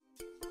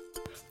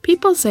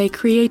People say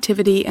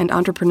creativity and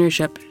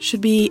entrepreneurship should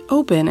be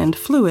open and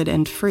fluid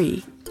and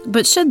free.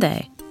 But should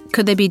they?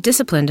 Could they be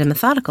disciplined and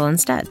methodical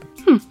instead?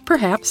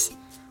 Perhaps.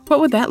 What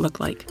would that look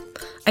like?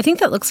 I think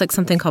that looks like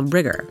something called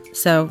rigor.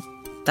 So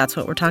that's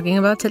what we're talking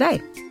about today.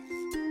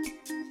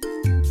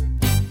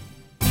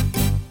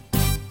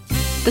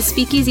 The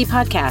Speakeasy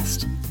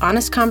Podcast.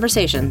 Honest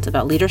conversations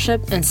about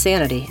leadership and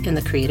sanity in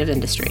the creative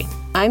industry.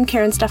 I'm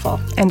Karen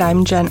Steffel. And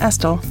I'm Jen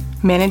Estel.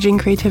 Managing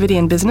creativity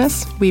in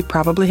business, we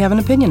probably have an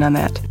opinion on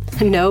that.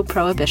 No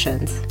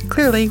prohibitions.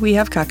 Clearly, we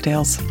have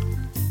cocktails.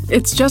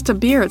 It's just a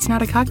beer. It's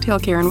not a cocktail,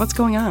 Karen. What's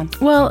going on?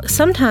 Well,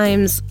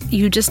 sometimes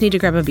you just need to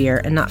grab a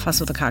beer and not fuss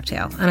with a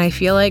cocktail. And I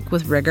feel like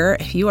with rigor,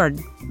 if you are,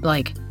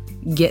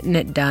 getting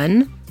it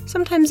done,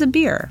 sometimes a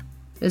beer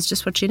is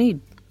just what you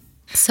need.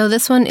 So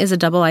this one is a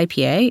double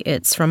IPA.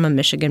 It's from a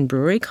Michigan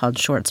brewery called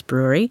Short's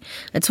Brewery.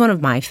 It's one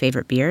of my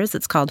favorite beers.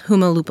 It's called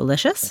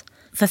Humalupalicious.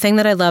 The thing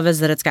that I love is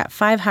that it's got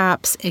 5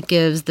 hops. It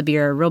gives the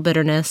beer a real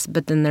bitterness,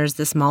 but then there's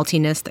this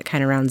maltiness that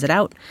kind of rounds it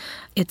out.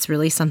 It's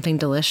really something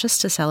delicious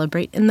to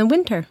celebrate in the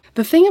winter.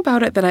 The thing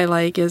about it that I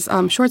like is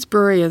Short's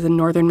Brewery is in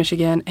northern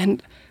Michigan,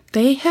 and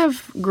they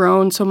have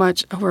grown so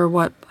much over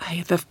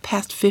the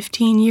past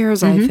 15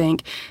 years, I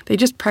think. They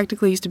just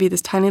practically used to be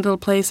this tiny little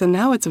place, and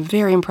now it's a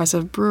very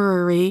impressive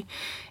brewery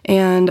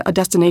and a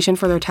destination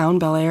for their town,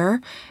 Bel Air.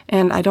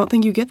 And I don't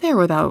think you get there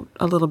without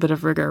a little bit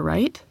of rigor,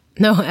 right?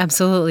 No,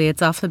 absolutely.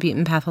 It's off the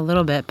beaten path a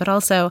little bit. But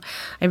also,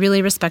 I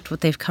really respect what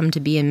they've come to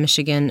be in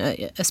Michigan,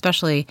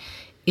 especially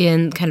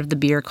in kind of the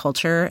beer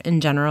culture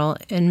in general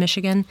in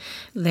Michigan.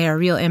 They are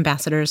real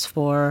ambassadors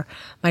for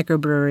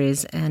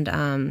microbreweries, and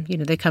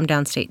they come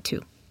downstate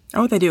too.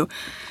 Oh, they do.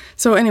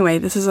 So anyway,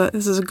 this is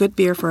a good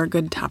beer for a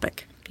good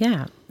topic.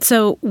 Yeah.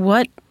 So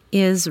what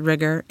is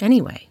rigor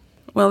anyway?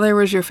 Well, there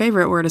was your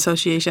favorite word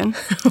association.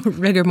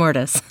 Rigor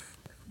mortis.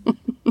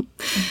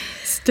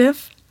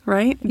 Stiff,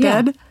 right?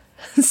 Yeah. Dead?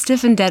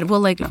 Stiff and dead.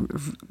 Well,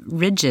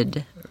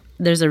 rigid.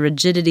 There's a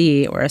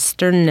rigidity or a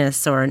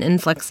sternness or an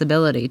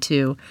inflexibility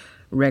to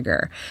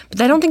rigor.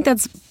 But I don't think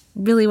that's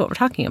really what we're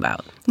talking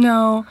about.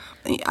 No,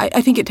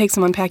 I think it takes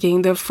some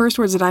unpacking. The first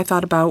words that I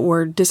thought about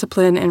were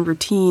discipline and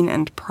routine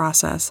and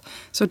process.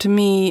 So to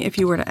me, if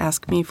you were to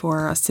ask me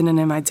for a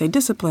synonym, I'd say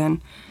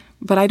discipline.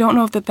 But I don't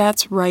know if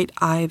that's right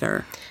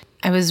either.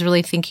 I was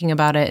really thinking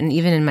about it, and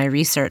even in my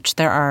research,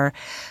 there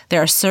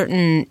are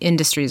certain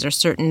industries or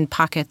certain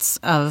pockets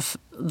of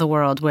the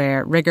world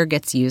where rigor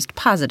gets used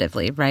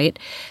positively, right?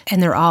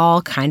 And they're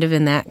all kind of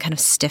in that kind of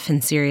stiff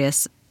and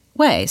serious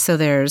way. So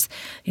there's,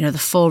 the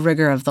full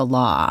rigor of the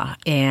law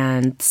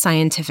and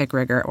scientific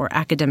rigor or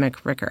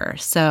academic rigor.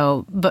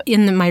 So, but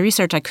in my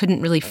research, I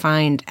couldn't really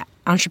find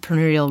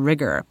entrepreneurial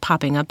rigor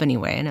popping up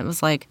anyway. And it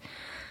was like,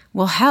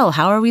 well, hell,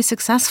 how are we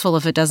successful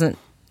if it doesn't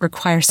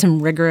require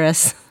some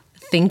rigorous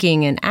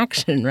thinking and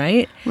action,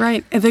 right?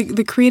 Right.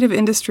 The creative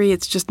industry,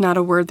 it's just not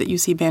a word that you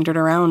see bantered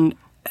around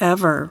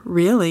ever,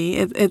 really.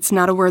 It's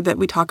not a word that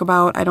we talk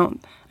about. I don't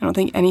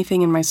think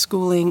anything in my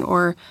schooling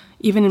or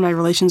even in my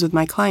relations with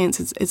my clients,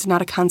 it's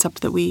not a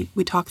concept that we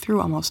talk through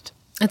almost.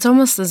 It's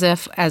almost as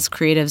if, as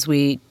creatives,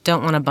 we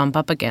don't want to bump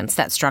up against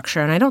that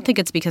structure. And I don't think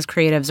it's because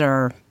creatives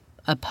are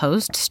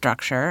opposed to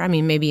structure. I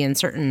mean, maybe in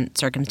certain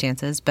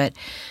circumstances, but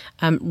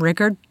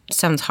rigor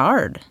sounds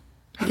hard.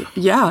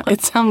 Yeah,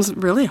 it sounds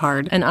really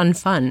hard. And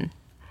unfun.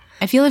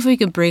 I feel if we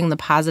could bring the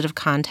positive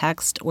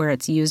context where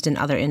it's used in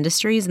other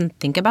industries and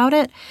think about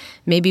it,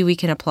 maybe we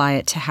can apply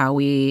it to how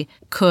we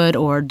could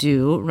or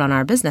do run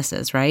our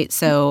businesses, right?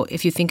 So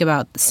if you think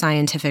about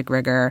scientific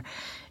rigor,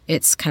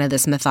 it's kind of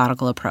this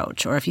methodical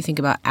approach. Or if you think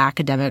about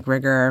academic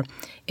rigor,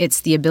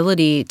 it's the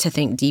ability to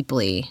think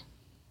deeply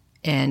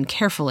and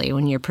carefully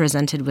when you're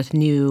presented with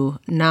new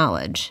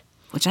knowledge,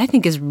 which I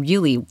think is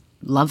really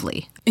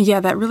lovely. Yeah,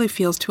 that really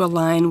feels to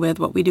align with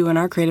what we do in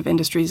our creative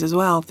industries as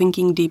well,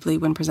 thinking deeply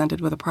when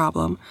presented with a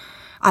problem.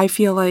 I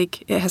feel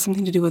like it has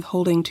something to do with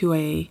holding to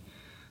a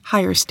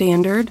higher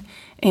standard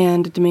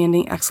and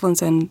demanding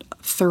excellence and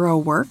thorough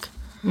work.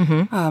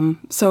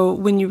 So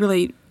when you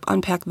really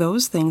unpack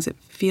those things, it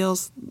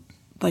feels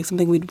like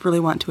something we'd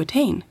really want to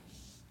attain.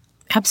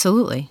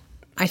 Absolutely.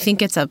 I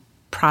think it's a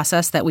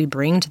process that we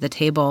bring to the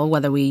table,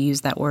 whether we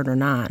use that word or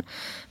not.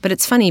 But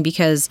it's funny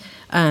because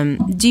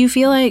do you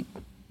feel like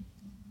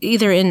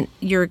either in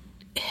your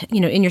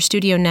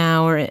studio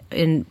now or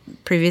in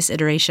previous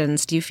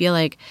iterations, do you feel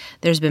like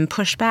there's been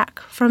pushback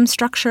from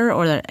structure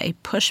or a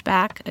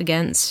pushback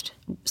against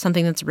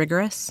something that's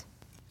rigorous?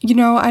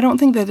 I don't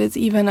think that it's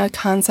even a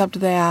concept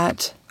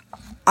that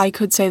I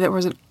could say there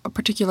was a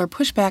particular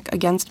pushback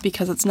against,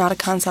 because it's not a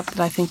concept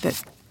that I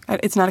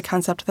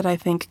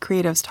think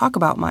creatives talk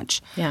about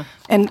much. Yeah.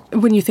 And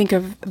when you think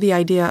of the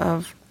idea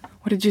of,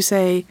 what did you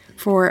say,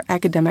 for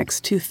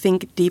academics to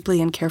think deeply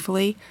and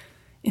carefully,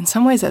 in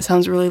some ways that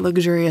sounds really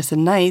luxurious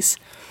and nice,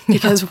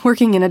 because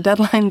working in a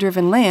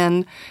deadline-driven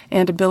land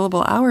and a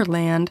billable hour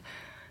land,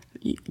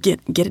 get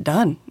it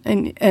done.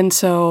 And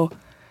so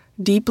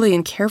deeply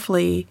and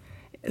carefully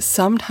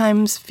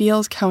sometimes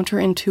feels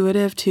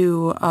counterintuitive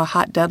to a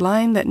hot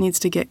deadline that needs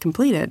to get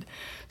completed.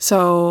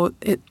 So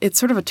it's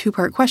sort of a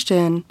two-part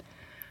question.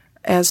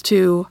 as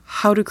to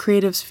how do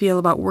creatives feel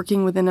about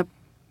working within a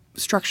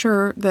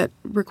structure that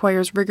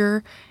requires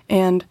rigor,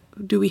 and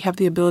do we have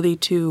the ability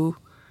to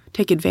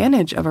take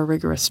advantage of a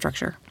rigorous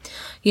structure?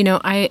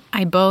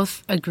 I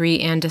both agree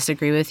and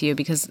disagree with you,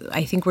 because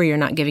I think where you're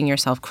not giving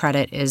yourself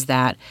credit is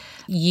that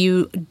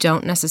you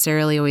don't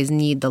necessarily always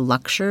need the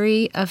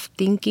luxury of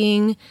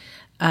thinking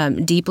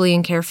deeply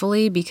and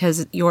carefully,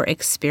 because your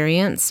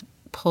experience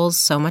pulls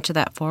so much of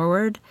that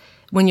forward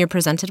when you're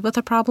presented with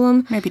a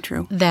problem. Maybe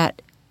true.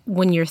 That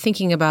when you're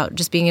thinking about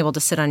just being able to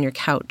sit on your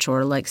couch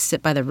or like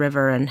sit by the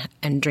river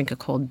and drink a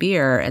cold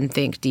beer and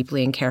think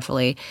deeply and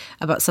carefully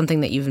about something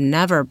that you've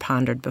never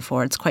pondered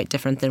before, it's quite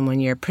different than when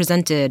you're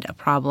presented a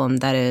problem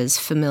that is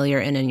familiar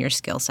and in your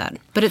skill set.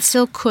 But it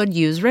still could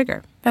use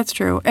rigor. That's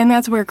true. And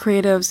that's where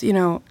creatives,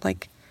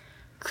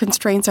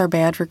 constraints are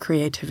bad for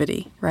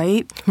creativity,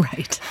 right?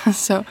 Right.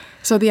 So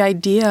the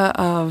idea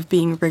of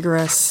being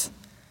rigorous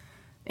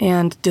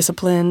and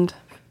disciplined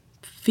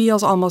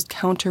feels almost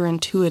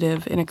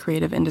counterintuitive in a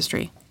creative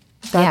industry.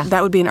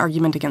 That would be an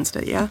argument against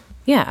it, yeah?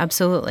 Yeah,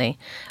 absolutely.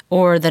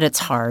 Or that it's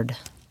hard.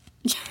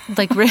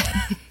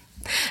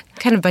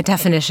 Kind of by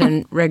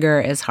definition, rigor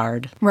is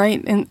hard.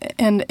 Right,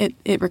 and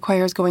it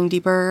requires going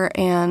deeper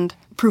and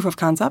proof of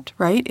concept,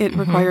 right? It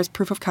requires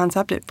proof of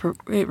concept.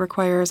 It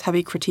requires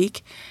heavy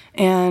critique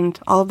and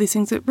all of these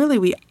things that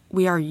really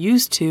we are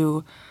used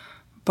to,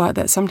 but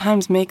that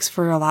sometimes makes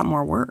for a lot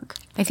more work.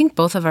 I think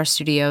both of our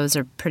studios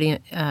are pretty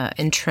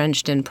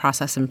entrenched in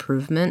process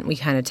improvement. We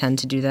kind of tend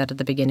to do that at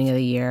the beginning of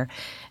the year.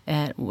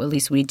 At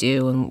least we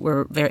do, and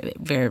we're very,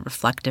 very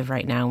reflective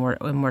right now.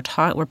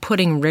 We're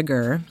putting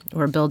rigor,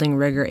 we're building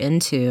rigor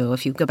into,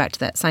 if you go back to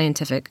that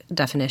scientific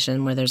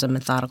definition where there's a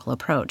methodical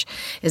approach,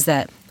 is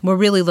that we're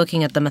really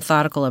looking at the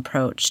methodical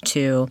approach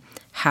to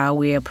how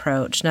we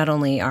approach not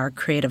only our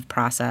creative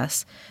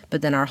process,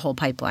 but then our whole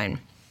pipeline.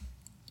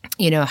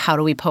 How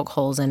do we poke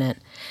holes in it?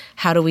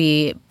 How do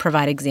we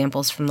provide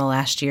examples from the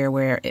last year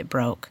where it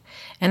broke?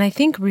 And I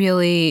think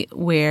really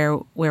where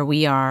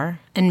we are,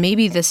 and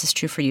maybe this is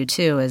true for you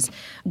too, is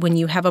when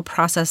you have a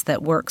process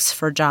that works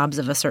for jobs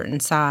of a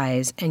certain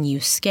size and you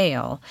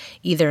scale,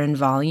 either in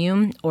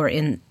volume or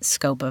in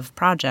scope of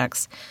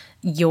projects,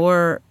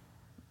 your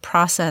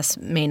process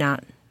may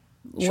not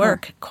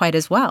work quite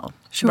as well.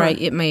 Sure. Right?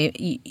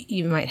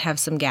 You might have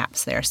some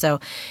gaps there. So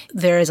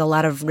there is a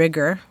lot of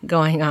rigor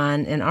going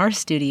on in our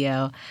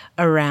studio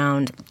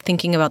around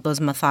thinking about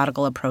those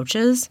methodical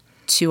approaches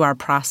to our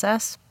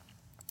process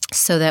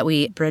so that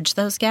we bridge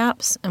those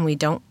gaps and we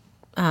don't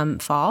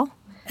fall,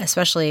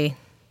 especially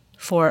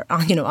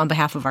on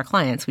behalf of our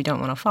clients. We don't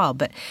want to fall.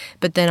 But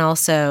then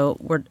also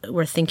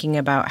we're thinking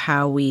about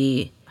how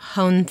we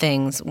hone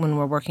things when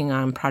we're working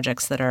on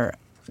projects that are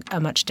a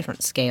much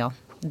different scale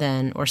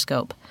or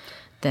scope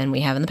than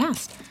we have in the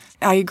past.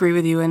 I agree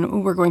with you,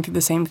 and we're going through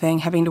the same thing,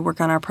 having to work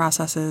on our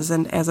processes.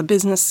 And as a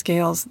business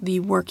scales,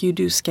 the work you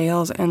do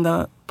scales, and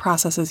the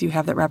processes you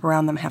have that wrap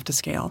around them have to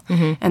scale.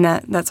 Mm-hmm. And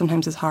that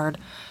sometimes is hard.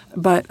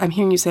 But I'm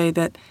hearing you say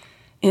that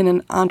in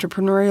an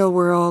entrepreneurial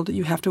world,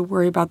 you have to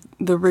worry about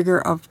the rigor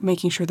of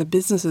making sure the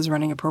business is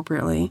running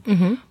appropriately.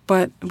 Mm-hmm.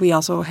 But we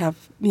also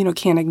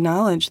can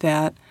acknowledge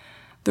that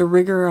the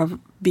rigor of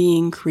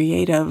being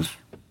creative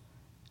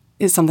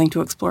is something to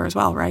explore as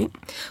well, right?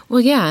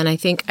 Well, yeah, and I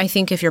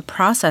think if your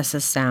process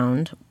is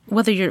sound,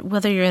 whether you're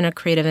in a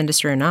creative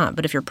industry or not,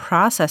 but if your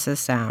process is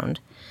sound,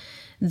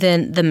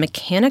 then the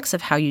mechanics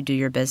of how you do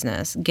your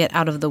business get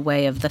out of the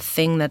way of the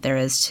thing that there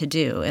is to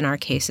do. In our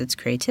case, it's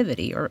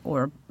creativity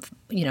or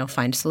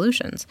find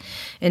solutions.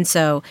 And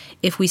so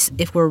if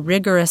we're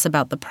rigorous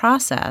about the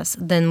process,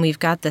 then we've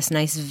got this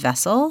nice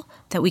vessel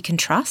that we can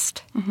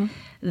trust. Mm-hmm.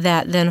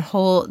 That then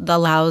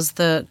allows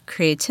the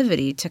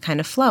creativity to kind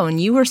of flow. And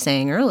you were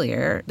saying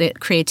earlier that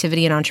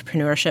creativity and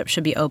entrepreneurship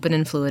should be open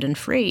and fluid and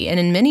free. And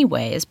in many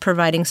ways,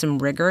 providing some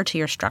rigor to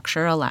your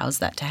structure allows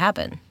that to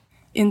happen.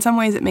 In some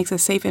ways, it makes a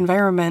safe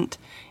environment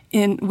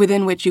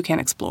within which you can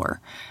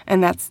explore.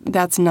 And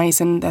that's nice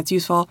and that's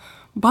useful.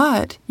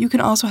 But you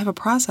can also have a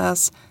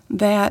process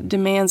that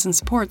demands and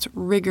supports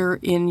rigor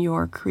in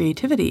your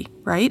creativity,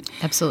 right?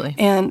 Absolutely.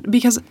 And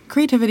because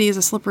creativity is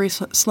a slippery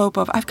slope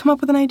of, I've come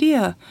up with an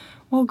idea.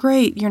 Well,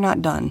 great, you're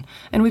not done.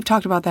 And we've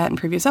talked about that in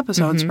previous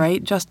episodes, mm-hmm.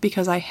 right? Just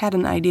because I had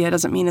an idea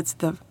doesn't mean it's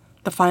the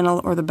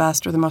final or the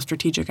best or the most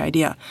strategic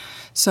idea.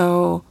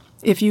 So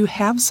if you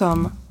have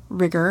some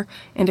rigor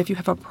and if you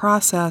have a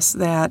process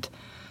that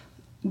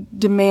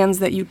demands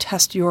that you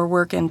test your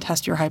work and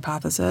test your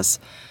hypothesis,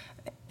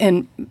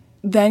 and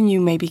then you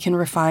maybe can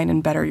refine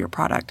and better your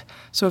product.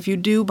 So if you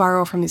do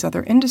borrow from these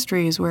other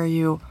industries where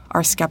you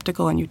are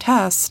skeptical and you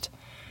test,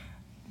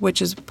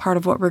 which is part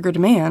of what rigor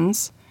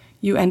demands,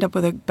 you end up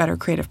with a better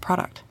creative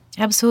product.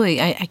 Absolutely.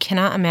 I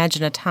cannot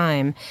imagine a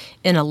time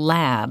in a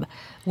lab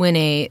when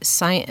a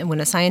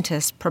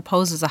scientist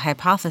proposes a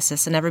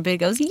hypothesis and everybody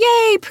goes,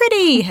 "Yay,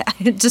 pretty!"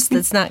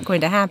 That's not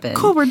going to happen.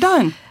 Cool, we're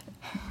done.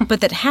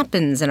 But that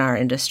happens in our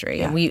industry.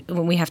 Yeah.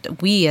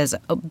 And we as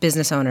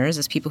business owners,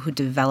 as people who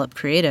develop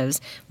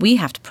creatives, we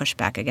have to push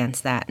back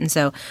against that. And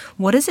so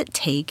what does it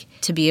take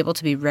to be able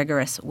to be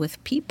rigorous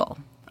with people?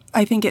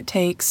 I think it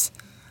takes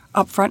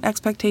upfront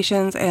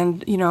expectations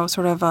and,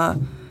 sort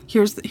of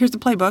here's the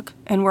playbook,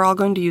 and we're all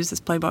going to use this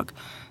playbook.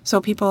 So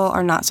people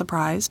are not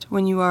surprised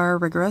when you are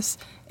rigorous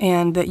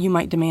and that you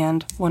might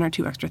demand one or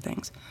two extra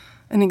things.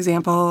 An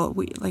example,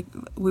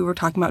 we were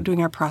talking about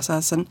doing our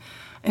process, and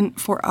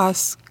for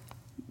us,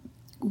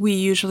 we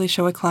usually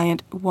show a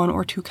client one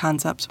or two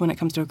concepts when it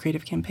comes to a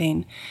creative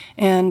campaign.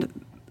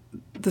 And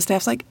the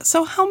staff's like,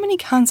 so how many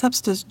concepts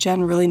does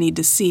Jen really need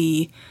to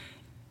see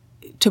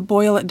to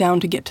boil it down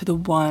to get to the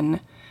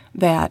one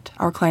that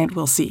our client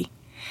will see?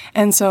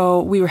 And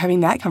so we were having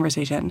that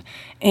conversation.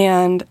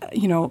 And,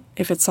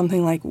 if it's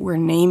something like we're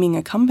naming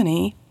a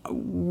company,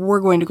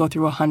 we're going to go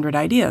through 100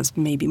 ideas,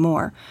 maybe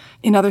more.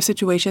 In other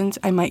situations,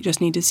 I might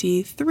just need to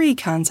see 3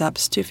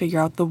 concepts to figure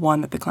out the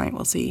one that the client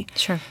will see.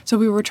 Sure. So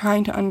we were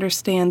trying to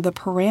understand the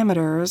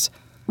parameters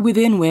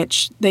within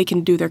which they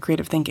can do their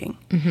creative thinking.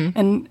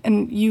 Mm-hmm.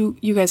 And you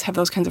guys have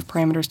those kinds of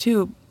parameters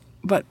too.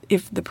 But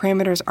if the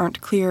parameters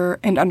aren't clear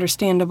and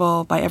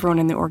understandable by everyone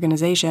in the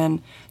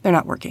organization, they're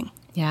not working.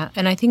 Yeah,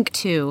 and I think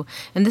too,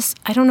 and this,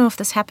 I don't know if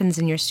this happens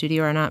in your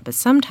studio or not, but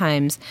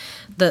sometimes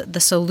the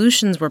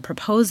solutions we're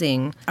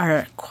proposing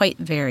are quite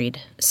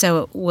varied.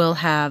 So we'll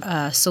have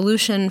a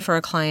solution for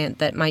a client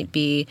that might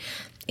be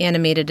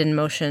animated in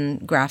motion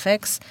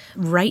graphics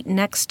right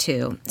next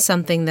to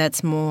something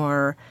that's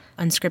more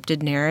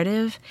unscripted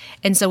narrative.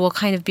 And so we'll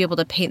kind of be able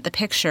to paint the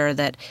picture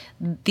that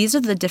these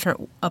are the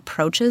different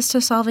approaches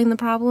to solving the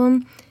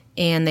problem,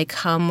 and they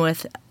come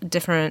with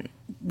different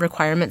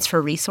requirements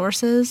for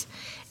resources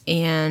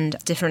and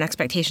different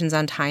expectations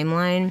on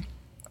timeline,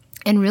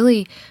 and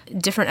really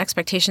different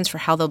expectations for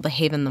how they'll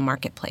behave in the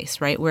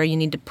marketplace, right? Where you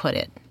need to put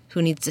it,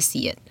 who needs to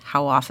see it,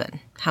 how often,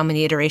 how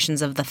many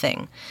iterations of the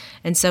thing.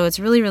 And so it's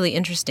really, really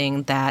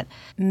interesting that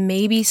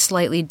maybe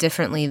slightly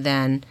differently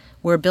than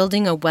we're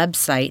building a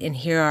website and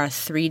here are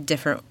 3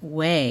 different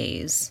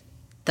ways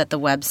that the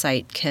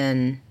website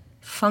can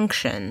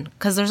function,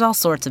 because there's all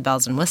sorts of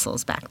bells and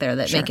whistles back there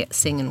that make it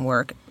sing and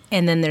work.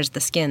 And then there's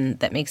the skin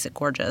that makes it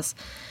gorgeous.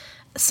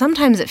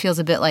 Sometimes it feels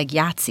a bit like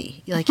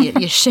Yahtzee. Like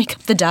you shake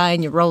up the die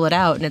and you roll it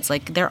out, and it's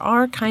like there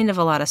are kind of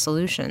a lot of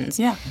solutions.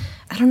 Yeah.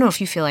 I don't know if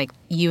you feel like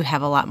you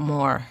have a lot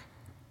more.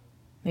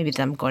 Maybe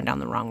I'm going down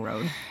the wrong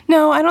road.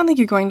 No, I don't think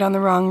you're going down the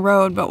wrong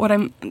road, but what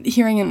I'm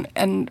hearing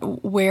and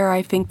where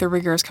I think the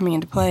rigor is coming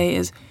into play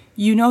is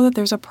that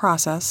there's a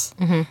process,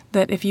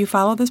 that if you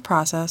follow this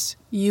process,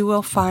 you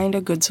will find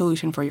a good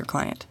solution for your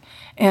client.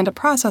 And a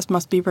process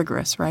must be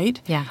rigorous,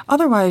 right? Yeah.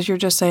 Otherwise, you're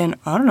just saying,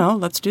 I don't know,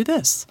 let's do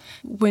this.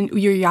 When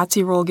your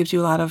Yahtzee roll gives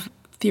you a lot of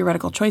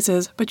theoretical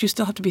choices, but you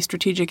still have to be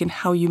strategic in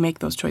how you make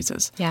those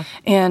choices. Yeah.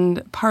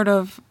 And part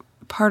of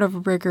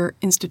rigor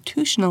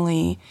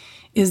institutionally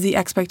is the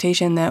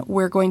expectation that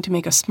we're going to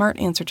make a smart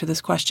answer to this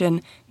question,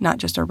 not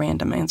just a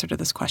random answer to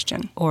this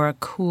question. Or a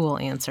cool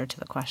answer to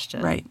the question.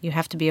 Right. You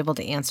have to be able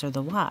to answer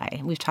the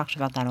why. We've talked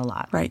about that a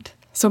lot. Right.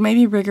 So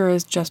maybe rigor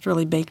is just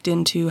really baked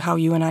into how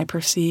you and I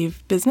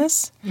perceive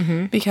business,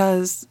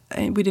 because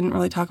we didn't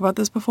really talk about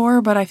this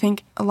before, but I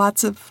think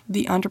lots of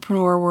the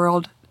entrepreneur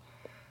world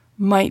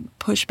might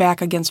push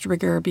back against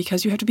rigor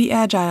because you have to be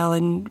agile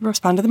and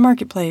respond to the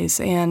marketplace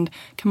and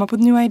come up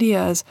with new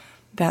ideas.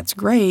 That's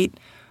great,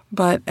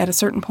 but at a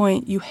certain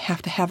point, you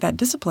have to have that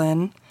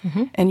discipline,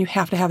 and you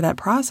have to have that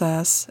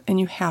process, and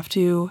you have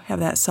to have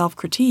that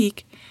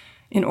self-critique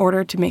in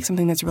order to make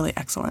something that's really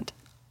excellent.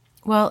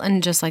 Well,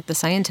 and just like the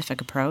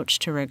scientific approach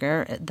to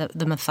rigor,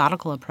 the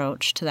methodical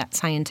approach to that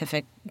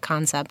scientific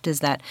concept is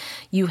that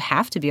you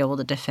have to be able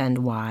to defend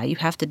why. You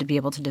have to be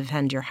able to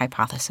defend your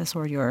hypothesis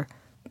or your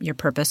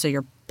purpose or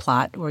your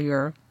plot or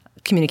your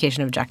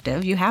communication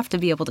objective. You have to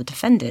be able to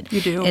defend it.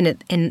 You do.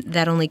 And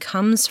that only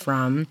comes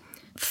from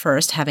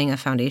first having a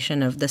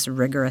foundation of this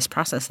rigorous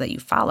process that you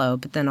follow,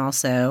 but then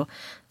also,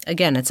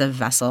 again, it's a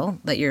vessel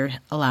that you're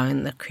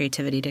allowing the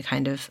creativity to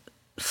kind of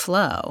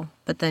flow,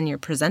 but then you're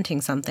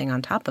presenting something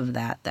on top of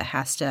that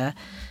has to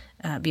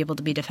be able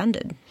to be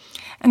defended.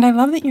 And I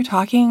love that you're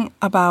talking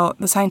about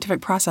the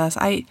scientific process.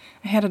 I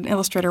had an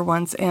illustrator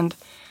once, and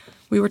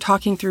we were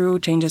talking through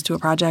changes to a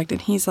project,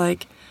 and he's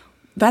like,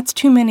 that's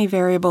too many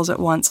variables at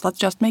once. Let's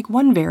just make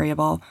one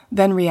variable,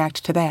 then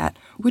react to that,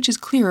 which is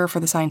clearer for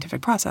the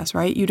scientific process,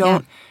 right? You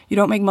don't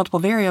make multiple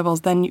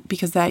variables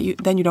because you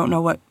don't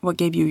know what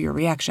gave you your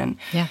reaction.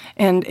 Yeah.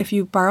 And if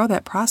you borrow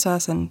that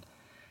process, and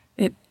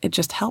it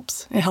just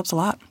helps. It helps a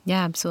lot.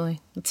 Yeah, absolutely.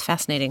 It's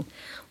fascinating.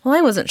 Well,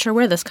 I wasn't sure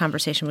where this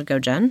conversation would go,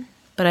 Jen,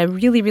 but I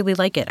really, really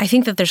like it. I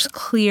think that there's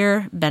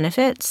clear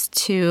benefits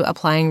to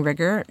applying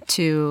rigor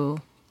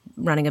to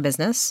running a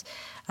business,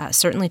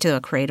 certainly to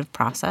a creative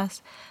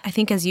process. I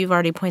think, as you've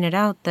already pointed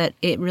out, that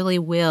it really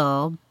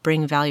will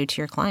bring value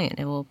to your client.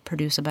 It will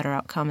produce a better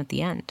outcome at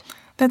the end.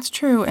 That's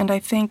true. And I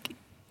think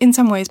in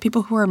some ways,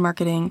 people who are in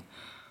marketing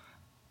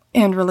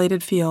and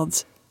related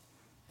fields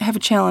have a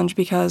challenge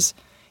because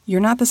you're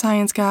not the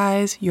science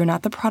guys, you're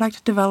not the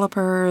product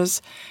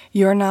developers,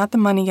 you're not the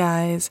money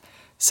guys.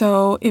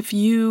 So if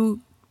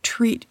you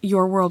treat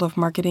your world of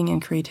marketing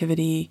and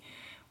creativity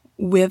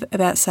with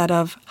that set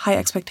of high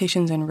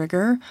expectations and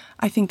rigor,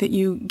 I think that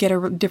you get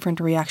a different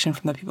reaction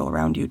from the people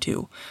around you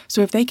too.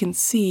 So if they can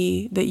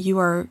see that you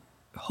are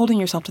holding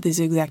yourself to these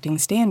exacting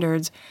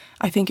standards,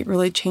 I think it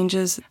really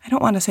changes, I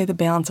don't want to say the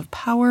balance of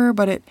power,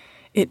 but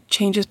it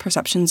changes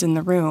perceptions in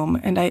the room.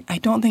 And I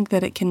don't think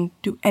that it can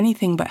do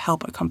anything but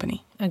help a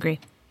company. Agree.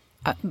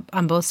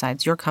 On both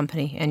sides, your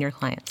company and your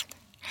clients.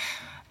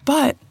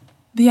 But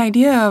the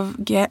idea of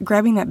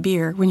grabbing that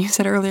beer, when you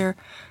said earlier,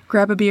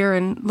 grab a beer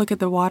and look at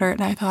the water,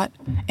 and I thought,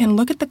 and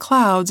look at the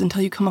clouds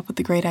until you come up with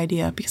the great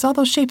idea, because all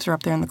those shapes are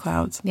up there in the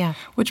clouds. Yeah.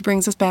 Which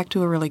brings us back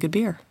to a really good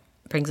beer.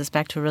 Brings us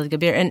back to a really good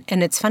beer.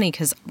 And it's funny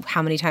because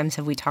how many times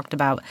have we talked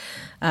about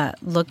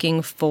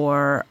looking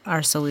for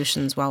our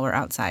solutions while we're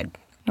outside?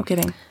 No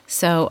kidding.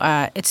 So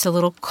it's a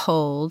little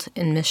cold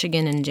in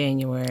Michigan in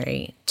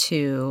January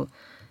to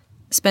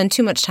spend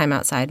too much time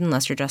outside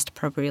unless you're dressed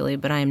appropriately,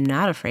 but I am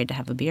not afraid to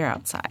have a beer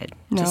outside.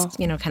 No. Just,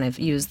 kind of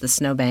use the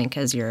snowbank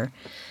as your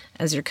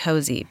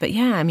cozy. But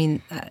yeah, I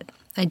mean,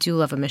 I do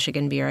love a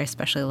Michigan beer. I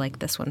especially like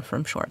this one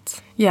from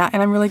Schwartz. Yeah,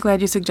 and I'm really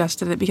glad you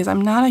suggested it because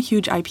I'm not a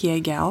huge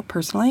IPA gal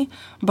personally,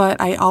 but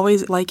I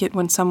always like it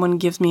when someone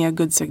gives me a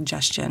good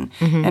suggestion.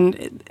 Mm-hmm.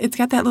 And it's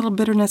got that little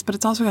bitterness, but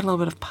it's also got a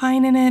little bit of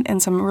pine in it and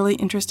some really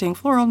interesting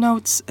floral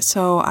notes.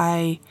 So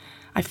I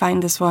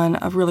find this one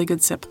a really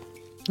good sip.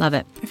 Love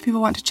it. If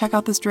people want to check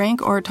out this drink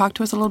or talk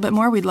to us a little bit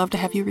more, we'd love to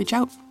have you reach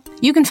out.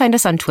 You can find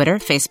us on Twitter,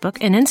 Facebook,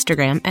 and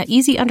Instagram at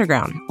Easy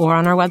Underground or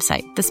on our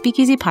website,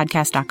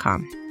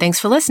 thespeakeasypodcast.com. Thanks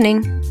for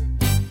listening.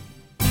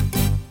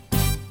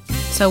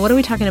 So what are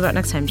we talking about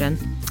next time, Jen?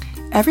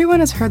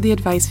 Everyone has heard the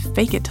advice,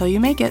 fake it till you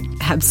make it.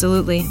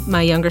 Absolutely.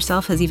 My younger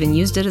self has even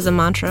used it as a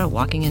mantra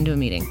walking into a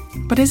meeting.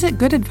 But is it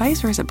good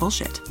advice or is it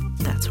bullshit?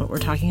 That's what we're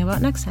talking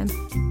about next time.